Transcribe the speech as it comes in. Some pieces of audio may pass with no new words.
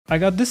I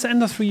got this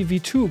Ender 3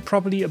 V2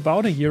 probably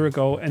about a year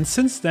ago, and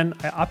since then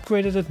I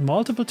upgraded it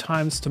multiple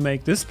times to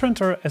make this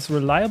printer as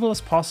reliable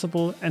as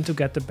possible and to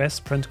get the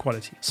best print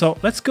quality. So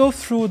let's go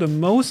through the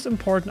most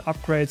important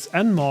upgrades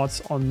and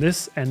mods on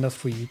this Ender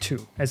 3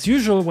 V2. As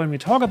usual, when we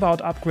talk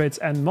about upgrades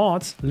and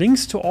mods,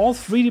 links to all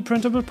 3D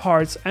printable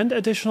parts and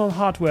additional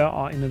hardware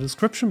are in the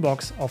description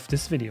box of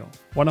this video.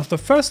 One of the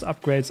first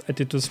upgrades I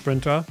did to this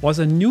printer was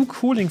a new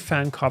cooling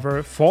fan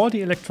cover for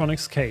the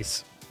electronics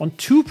case. On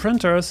two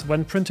printers,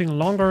 when printing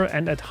longer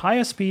and at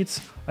higher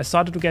speeds, I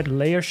started to get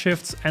layer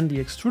shifts and the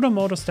extruder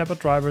motor stepper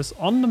drivers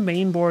on the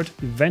mainboard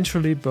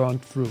eventually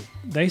burned through.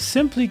 They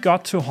simply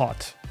got too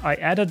hot. I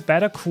added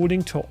better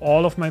cooling to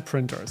all of my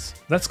printers.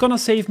 That's gonna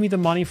save me the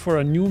money for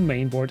a new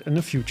mainboard in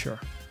the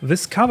future.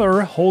 This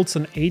cover holds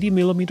an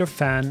 80mm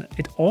fan.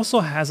 It also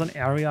has an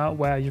area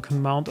where you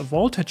can mount a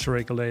voltage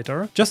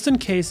regulator, just in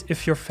case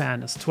if your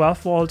fan is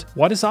 12 volt.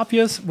 What is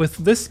obvious, with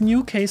this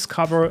new case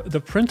cover, the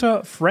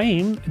printer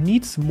frame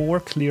needs more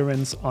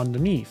clearance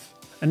underneath.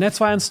 And that's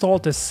why I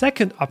installed the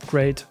second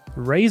upgrade,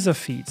 Razor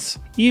feeds.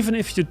 Even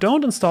if you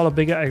don't install a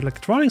bigger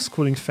electronics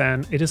cooling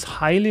fan, it is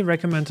highly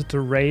recommended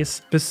to raise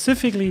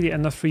specifically the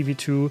Ender 3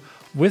 V2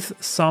 with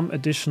some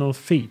additional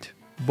feed.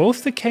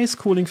 Both the case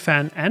cooling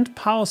fan and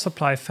power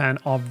supply fan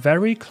are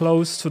very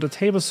close to the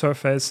table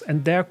surface,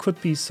 and there could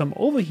be some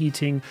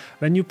overheating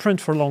when you print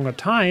for a longer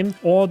time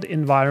or the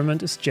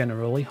environment is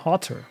generally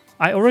hotter.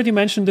 I already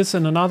mentioned this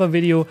in another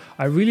video.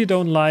 I really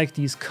don't like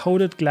these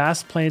coated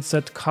glass plates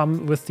that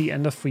come with the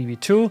Ender 3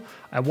 V2.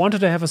 I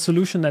wanted to have a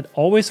solution that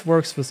always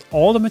works with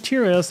all the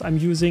materials I'm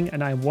using,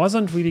 and I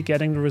wasn't really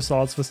getting the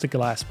results with the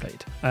glass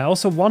plate. I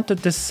also wanted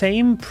the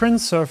same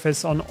print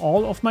surface on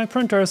all of my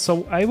printers,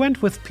 so I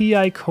went with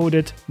PI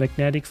coated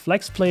magnetic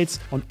flex plates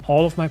on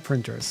all of my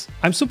printers.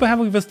 I'm super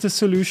happy with this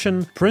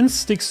solution. Prints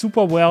stick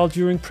super well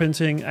during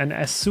printing, and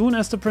as soon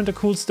as the printer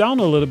cools down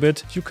a little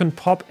bit, you can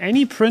pop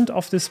any print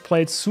off this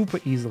plate super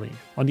easily.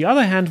 On the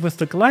other hand, with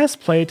the glass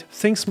plate,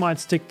 things might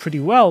stick pretty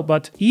well,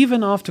 but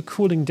even after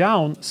cooling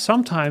down,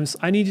 sometimes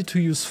I needed to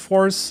use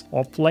force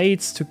or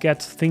blades to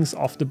get things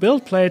off the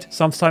build plate.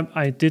 Sometimes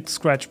I did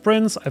scratch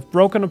prints, I've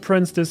broken the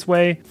prints this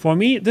way. For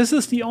me, this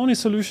is the only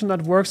solution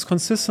that works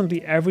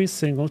consistently every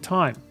single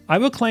time. I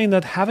will claim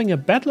that having a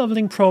bed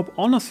leveling probe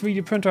on a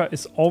 3D printer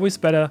is always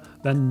better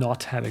than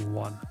not having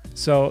one.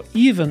 So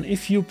even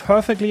if you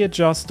perfectly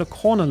adjust the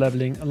corner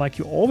leveling like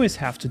you always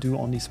have to do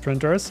on these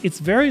printers, it's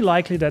very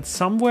likely that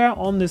somewhere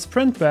on this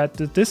print bed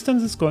the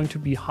distance is going to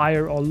be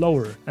higher or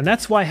lower. And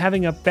that's why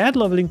having a bed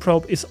leveling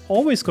probe is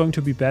always going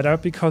to be better,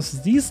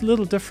 because these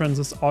little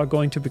differences are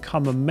going to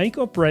become a make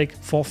or break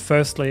for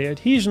first layer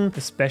adhesion,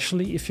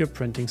 especially if you're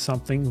printing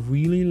something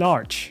really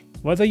large.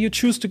 Whether you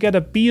choose to get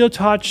a BL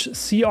Touch,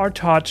 CR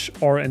Touch,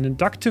 or an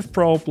inductive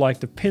probe like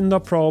the Pinder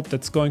probe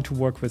that's going to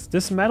work with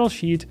this metal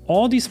sheet,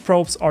 all these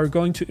probes are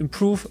going to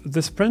improve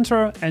this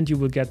printer and you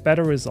will get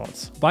better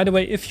results. By the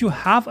way, if you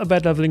have a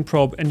bed leveling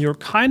probe and you're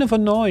kind of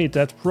annoyed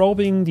that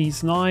probing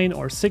these 9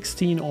 or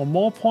 16 or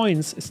more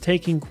points is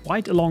taking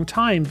quite a long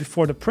time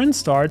before the print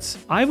starts,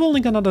 I will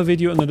link another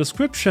video in the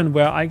description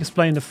where I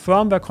explain the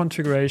firmware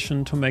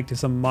configuration to make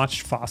this a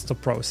much faster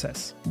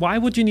process. Why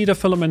would you need a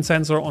filament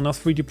sensor on a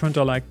 3D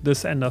printer like this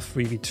Ender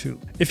 3 V2?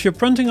 If you're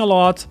printing a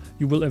lot,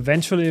 you will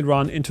eventually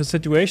run into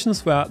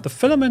situations where the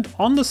filament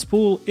on the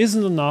spool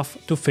isn't enough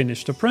to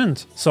finish the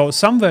print. So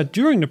somewhere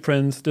during the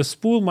print, the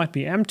spool might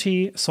be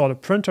empty, so the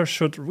printer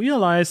should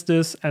realize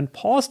this and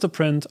pause the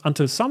print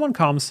until someone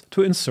comes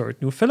to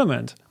insert new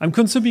filament. I'm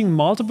consuming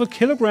multiple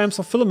kilograms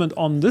of filament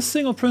on this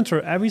single printer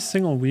every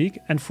single week,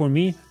 and for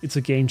me, it's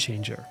a game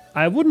changer.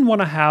 I wouldn't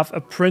want to have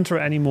a printer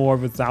anymore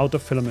without a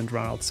filament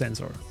runout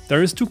sensor.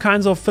 There is two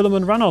kinds of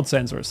filament runout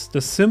sensors. The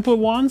simple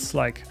ones,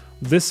 like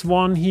this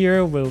one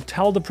here, will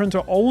tell the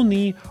printer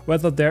only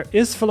whether there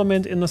is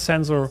filament in the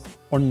sensor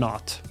or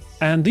not.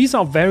 And these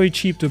are very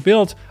cheap to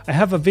build. I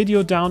have a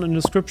video down in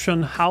the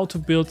description how to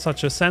build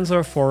such a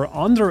sensor for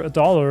under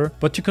 $1,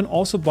 but you can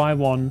also buy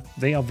one.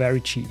 They are very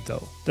cheap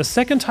though. The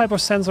second type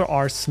of sensor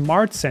are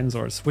smart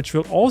sensors, which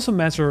will also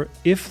measure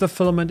if the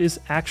filament is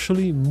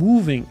actually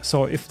moving.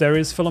 So if there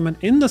is filament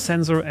in the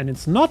sensor and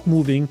it's not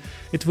moving,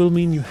 it will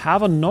mean you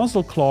have a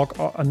nozzle clog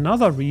or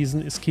another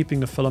reason is keeping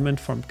the filament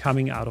from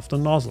coming out of the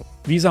nozzle.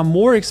 These are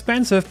more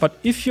expensive, but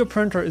if your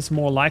printer is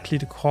more likely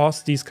to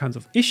cause these kinds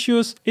of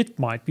issues, it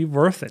might be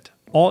worth it.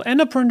 All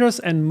Ender printers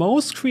and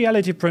most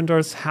Creality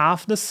printers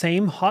have the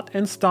same hot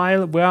end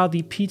style where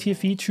the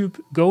PTFE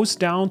tube goes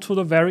down to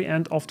the very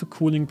end of the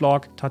cooling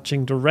block,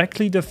 touching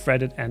directly the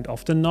threaded end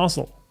of the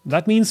nozzle.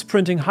 That means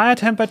printing higher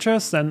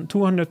temperatures than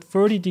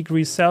 230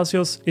 degrees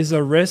Celsius is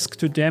a risk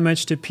to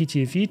damage the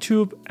PTFE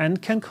tube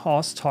and can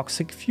cause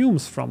toxic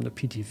fumes from the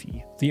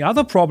PTFE. The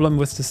other problem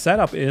with the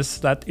setup is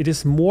that it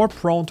is more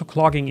prone to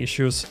clogging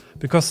issues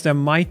because there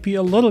might be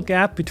a little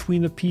gap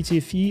between the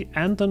PTFE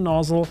and the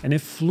nozzle, and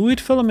if fluid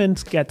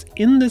filament gets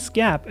in this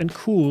gap and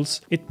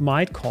cools, it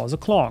might cause a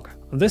clog.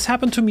 This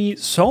happened to me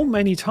so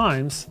many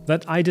times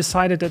that I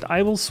decided that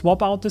I will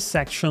swap out this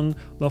section,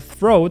 the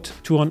throat,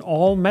 to an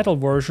all metal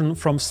version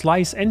from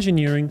Slice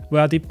Engineering,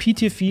 where the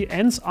PTFE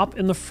ends up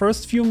in the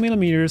first few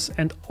millimeters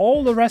and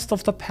all the rest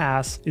of the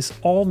pass is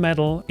all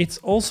metal. It's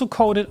also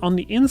coated on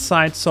the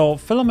inside, so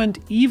filament,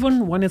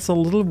 even when it's a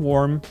little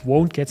warm,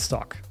 won't get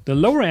stuck. The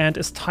lower end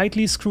is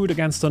tightly screwed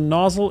against the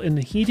nozzle in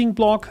the heating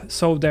block,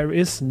 so there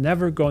is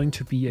never going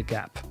to be a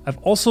gap. I've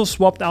also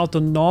swapped out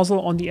the nozzle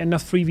on the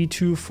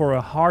NF3V2 for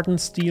a hardened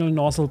steel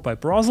nozzle by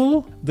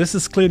Brosel. This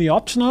is clearly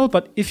optional,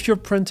 but if you're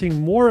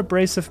printing more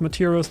abrasive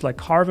materials like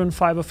carbon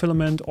fiber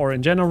filament, or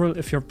in general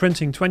if you're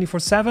printing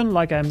 24/7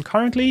 like I am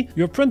currently,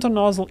 your printer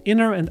nozzle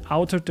inner and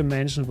outer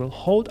dimension will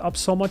hold up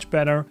so much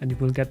better and you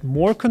will get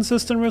more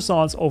consistent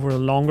results over a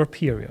longer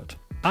period.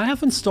 I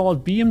have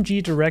installed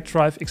BMG direct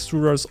drive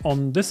extruders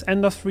on this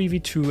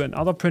NF3V2 and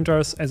other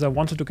printers as I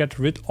wanted to get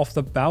rid of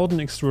the Bowden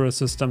extruder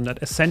system that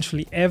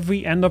essentially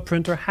every Ender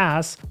printer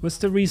has, with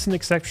the recent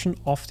exception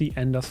of the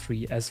Ender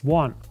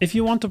 3S1. If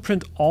you want to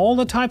print all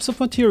the types of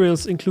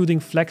materials, including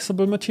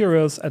flexible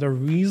materials, at a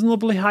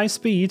reasonably high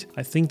speed,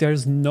 I think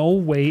there's no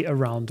way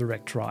around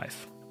direct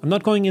drive. I'm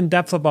not going in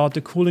depth about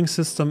the cooling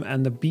system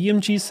and the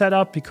BMG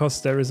setup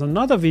because there is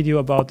another video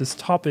about this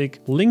topic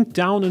linked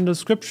down in the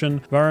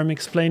description where I'm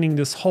explaining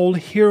this whole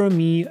Hero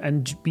Me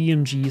and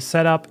BMG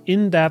setup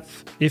in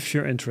depth if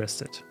you're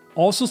interested.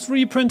 Also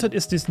 3D printed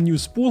is this new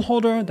spool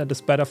holder that is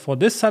better for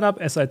this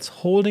setup as it's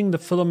holding the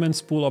filament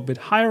spool a bit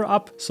higher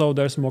up, so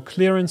there's more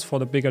clearance for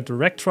the bigger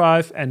direct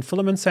drive and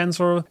filament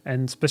sensor,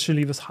 and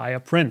especially with higher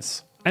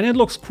prints. And it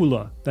looks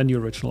cooler than the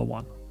original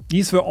one.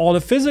 These were all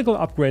the physical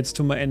upgrades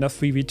to my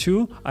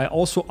NF3V2. I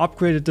also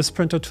upgraded this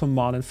printer to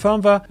modern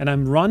firmware, and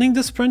I'm running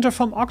this printer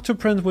from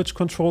Octoprint, which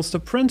controls the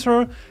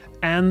printer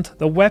and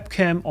the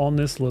webcam on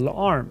this little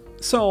arm.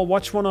 So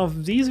watch one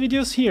of these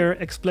videos here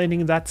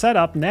explaining that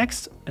setup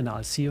next, and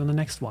I'll see you in the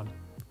next one.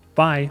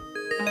 Bye!